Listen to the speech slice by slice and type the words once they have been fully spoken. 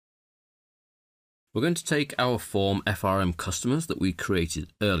We're going to take our form FRM customers that we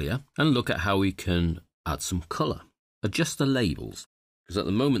created earlier and look at how we can add some colour. Adjust the labels, because at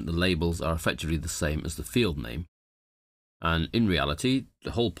the moment the labels are effectively the same as the field name. And in reality,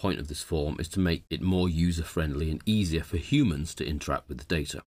 the whole point of this form is to make it more user-friendly and easier for humans to interact with the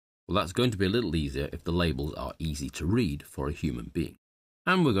data. Well, that's going to be a little easier if the labels are easy to read for a human being.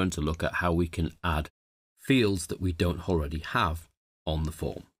 And we're going to look at how we can add fields that we don't already have on the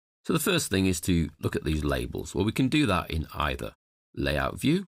form. So the first thing is to look at these labels. Well, we can do that in either Layout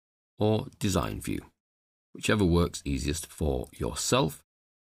View or Design View, whichever works easiest for yourself.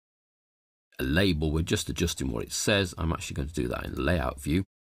 A label, we're just adjusting what it says. I'm actually going to do that in Layout View.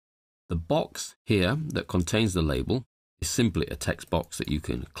 The box here that contains the label is simply a text box that you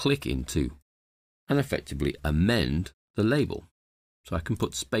can click into and effectively amend the label. So I can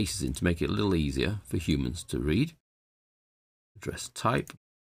put spaces in to make it a little easier for humans to read. Address type.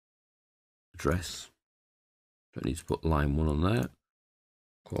 Address. Don't need to put line 1 on there.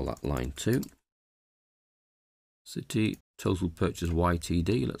 Call that line 2. City, total purchase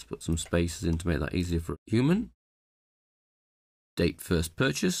YTD. Let's put some spaces in to make that easier for a human. Date first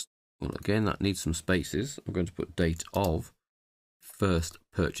purchase. Well, again, that needs some spaces. I'm going to put date of first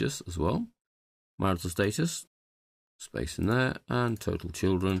purchase as well. Marital status, space in there, and total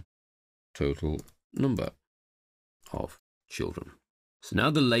children, total number of children. So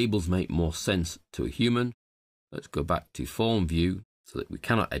now the labels make more sense to a human. Let's go back to form view so that we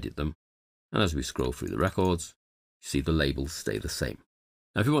cannot edit them. And as we scroll through the records, you see the labels stay the same.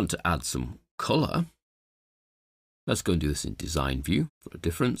 Now, if we want to add some color, let's go and do this in design view for a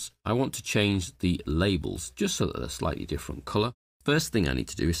difference. I want to change the labels just so that they're slightly different color. First thing I need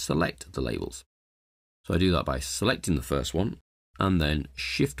to do is select the labels. So I do that by selecting the first one and then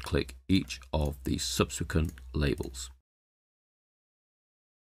shift click each of the subsequent labels.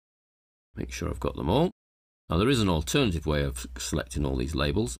 Make sure I've got them all. Now there is an alternative way of selecting all these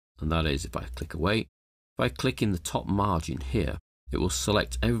labels, and that is if I click away. If I click in the top margin here, it will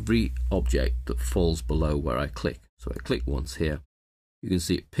select every object that falls below where I click. So I click once here, you can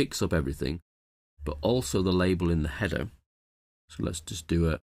see it picks up everything, but also the label in the header. So let's just do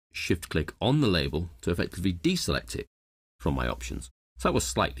a shift click on the label to effectively deselect it from my options. So that was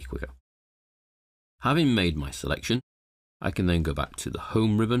slightly quicker. Having made my selection, I can then go back to the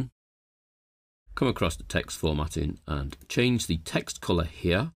home ribbon, come across the text formatting and change the text color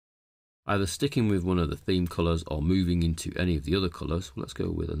here, either sticking with one of the theme colors or moving into any of the other colors. Let's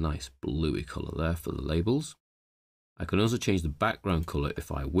go with a nice bluey color there for the labels. I can also change the background color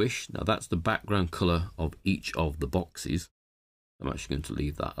if I wish. Now that's the background color of each of the boxes. I'm actually going to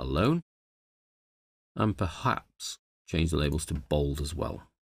leave that alone. And perhaps change the labels to bold as well.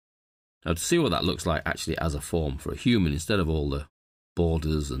 Now to see what that looks like actually as a form for a human, instead of all the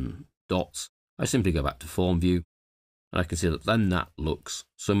borders and dots, I simply go back to form view and I can see that then that looks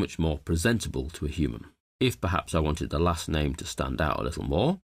so much more presentable to a human. If perhaps I wanted the last name to stand out a little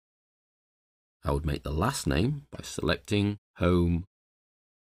more, I would make the last name by selecting home,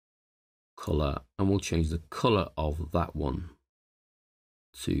 color, and we'll change the color of that one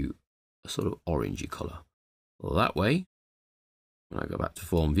to a sort of orangey color. Well, that way, when I go back to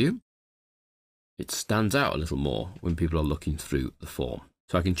form view, it stands out a little more when people are looking through the form.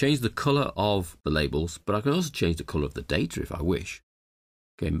 So I can change the color of the labels, but I can also change the color of the data if I wish.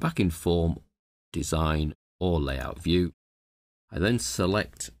 Going back in form, design, or layout view, I then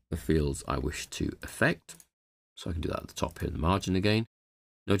select the fields I wish to affect. So I can do that at the top here in the margin again.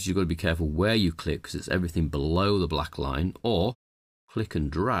 Notice you've got to be careful where you click because it's everything below the black line, or click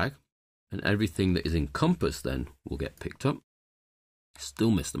and drag and everything that is encompassed then will get picked up.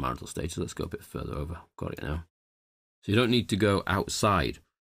 Still miss the marital status. Let's go a bit further over. Got it now. So you don't need to go outside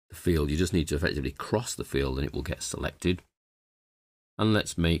the field. You just need to effectively cross the field and it will get selected. And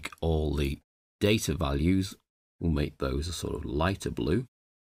let's make all the data values. We'll make those a sort of lighter blue.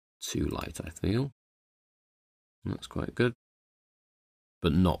 Too light, I feel. That's quite good.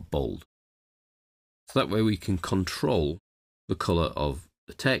 But not bold. So that way we can control the color of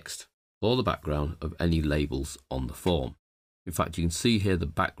the text or the background of any labels on the form. In fact, you can see here the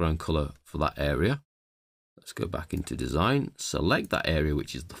background color for that area. Let's go back into design, select that area,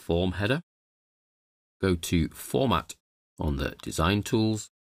 which is the form header. Go to format on the design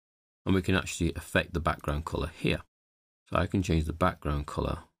tools, and we can actually affect the background color here. So I can change the background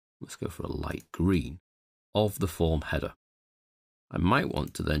color. Let's go for a light green of the form header. I might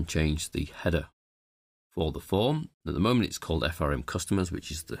want to then change the header for the form. At the moment, it's called FRM customers, which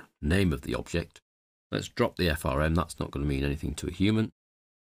is the name of the object. Let's drop the FRM. That's not going to mean anything to a human.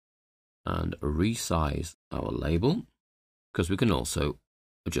 And resize our label, because we can also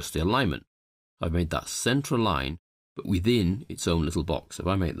adjust the alignment. I've made that central line, but within its own little box. If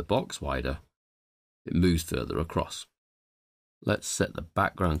I make the box wider, it moves further across. Let's set the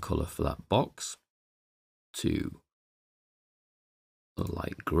background color for that box to a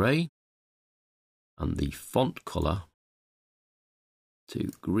light grey and the font color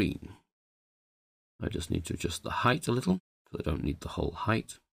to green. I just need to adjust the height a little because I don't need the whole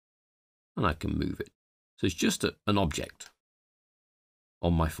height, and I can move it. So it's just an object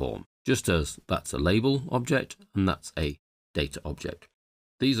on my form, just as that's a label object and that's a data object.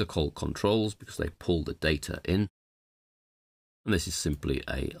 These are called controls because they pull the data in, and this is simply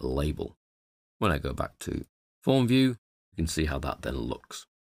a label. When I go back to form view, you can see how that then looks.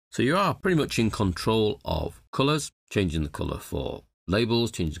 So you are pretty much in control of colors, changing the color for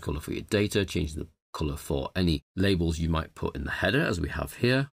labels, changing the color for your data, changing the color for any labels you might put in the header as we have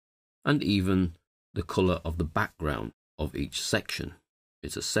here, and even the color of the background of each section.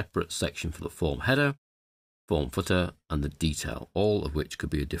 It's a separate section for the form header, form footer, and the detail, all of which could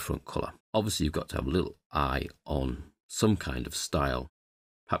be a different color. Obviously, you've got to have a little eye on some kind of style.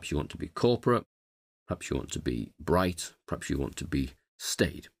 Perhaps you want to be corporate, perhaps you want to be bright, perhaps you want to be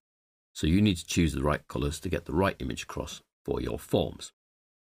staid. So you need to choose the right colors to get the right image across for your forms.